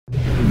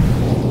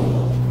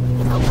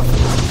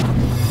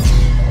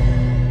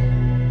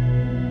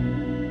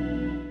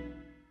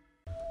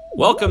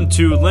Welcome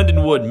to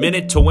Lindenwood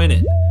Minute to Win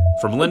It.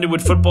 From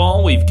Lindenwood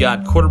Football, we've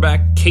got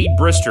quarterback Cade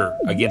Brister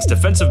against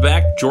defensive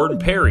back Jordan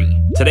Perry.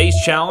 Today's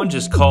challenge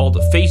is called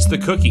Face the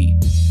Cookie.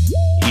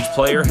 Each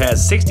player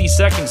has 60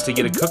 seconds to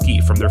get a cookie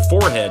from their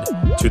forehead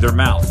to their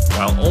mouth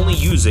while only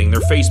using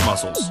their face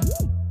muscles.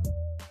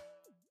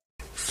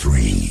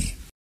 3,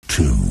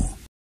 2,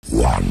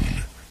 1.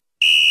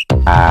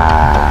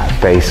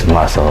 Face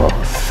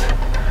muscles.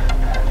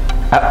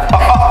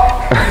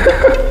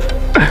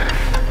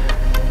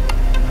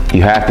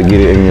 You have to get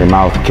it in your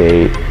mouth,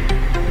 Cade.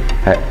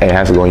 It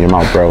has to go in your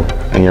mouth, bro.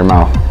 In your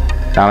mouth.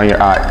 Not on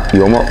your eye.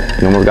 You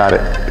almost got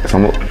it. It's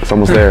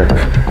almost there.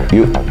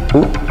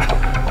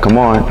 Come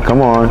on,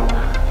 come on.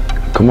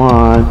 Come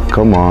on,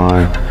 come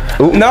on.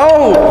 Ooh,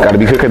 no! Gotta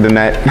be quicker than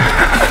that.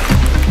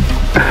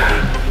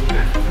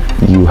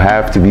 You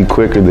have to be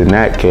quicker than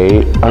that,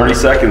 Cade. 30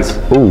 seconds.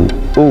 Ooh.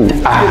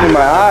 Get in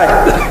my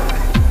eye.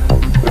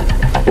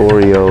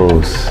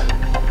 Oreos.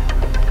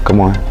 Come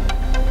on.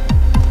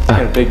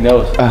 Got a big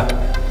nose.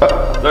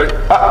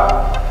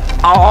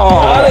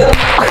 Oh.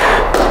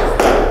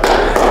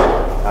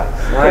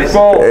 Nice.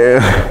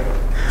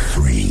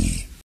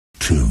 3,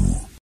 2,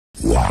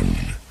 1.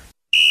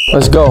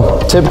 Let's go.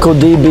 Typical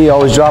DB,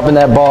 always dropping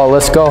that ball.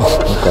 Let's go.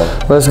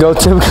 Okay. Let's go,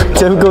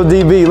 typical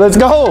DB. Let's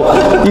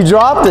go. You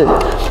dropped it.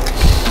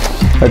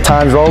 That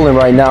time's rolling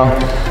right now.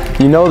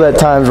 You know that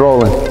time's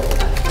rolling.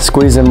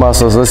 Squeezing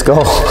muscles. Let's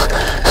go.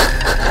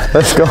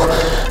 Let's go.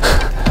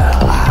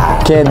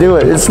 Can't do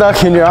it. It's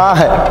stuck in your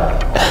eye.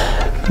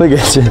 Look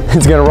at you.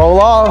 It's going to roll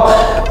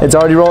off. It's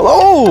already rolled.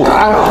 Oh!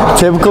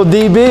 Typical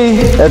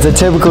DB. That's a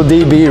typical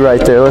DB right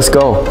there. Let's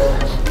go.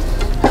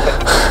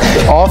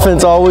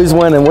 Offense always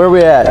winning. Where are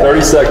we at?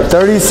 30 seconds.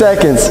 30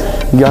 seconds.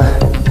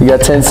 You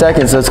got 10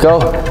 seconds. Let's go.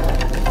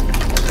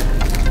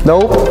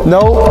 Nope.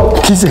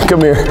 Nope. He said,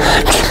 come here.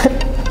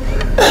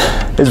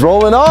 It's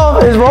rolling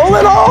off. It's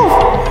rolling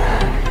off.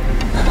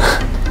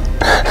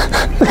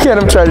 Look at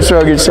him try to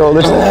shrug his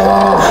shoulders.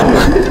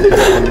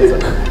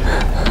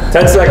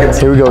 10 seconds.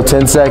 Here we go,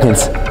 10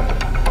 seconds.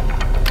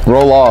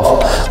 Roll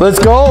off. Let's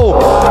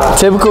go.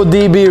 Typical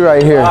DB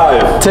right here.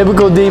 5,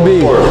 typical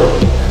DB. 4,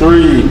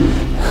 3,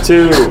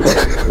 2,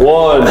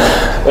 1.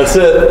 That's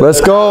it.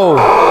 Let's go.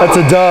 That's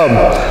a dub.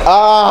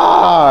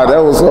 That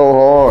was so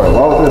hard.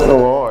 Why was it so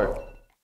hard?